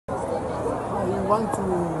want to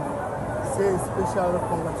say special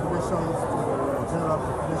congratulations to the general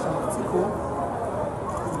population of Tiko,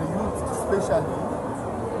 to the youth especially,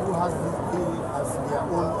 who has this day as their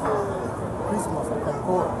own Christmas, I can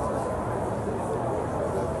call it.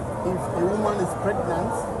 If a woman is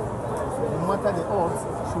pregnant, no matter the odds,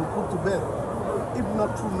 she will put to bed. If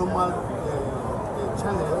not through normal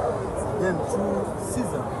channel, then through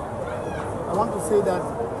Caesar. I want to say that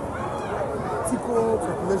Tiko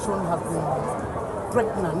population has been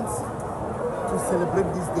pregnant to celebrate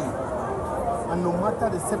this day. And no matter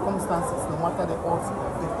the circumstances, no matter the odds,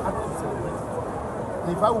 they have to celebrate it.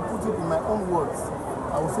 And if I will put it in my own words,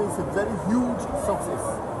 I will say it's a very huge success.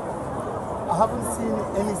 I haven't seen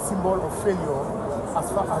any symbol of failure as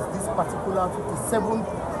far as this particular 57th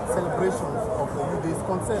celebration of the Youth Day is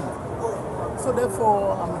concerned. So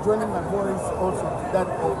therefore, I'm joining my voice also to that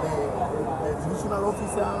of the divisional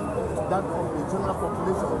officer, to that of the general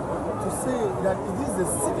population, to say that it is the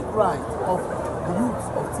civic right of the youth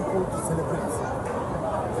of Tiko to celebrate.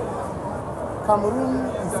 Cameroon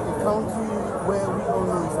is a country where we all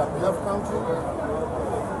know is a beloved country.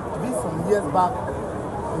 This some years back,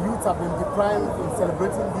 the youth have been deprived in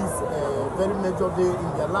celebrating this very major day in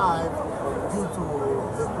their life due to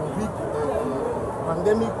the COVID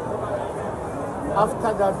pandemic.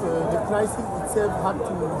 After that, the crisis itself had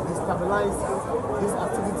to destabilize these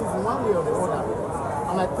activities in one way or the other.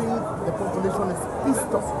 And I think the population is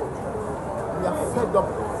pissed off. We are fed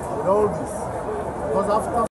up with all this. Because after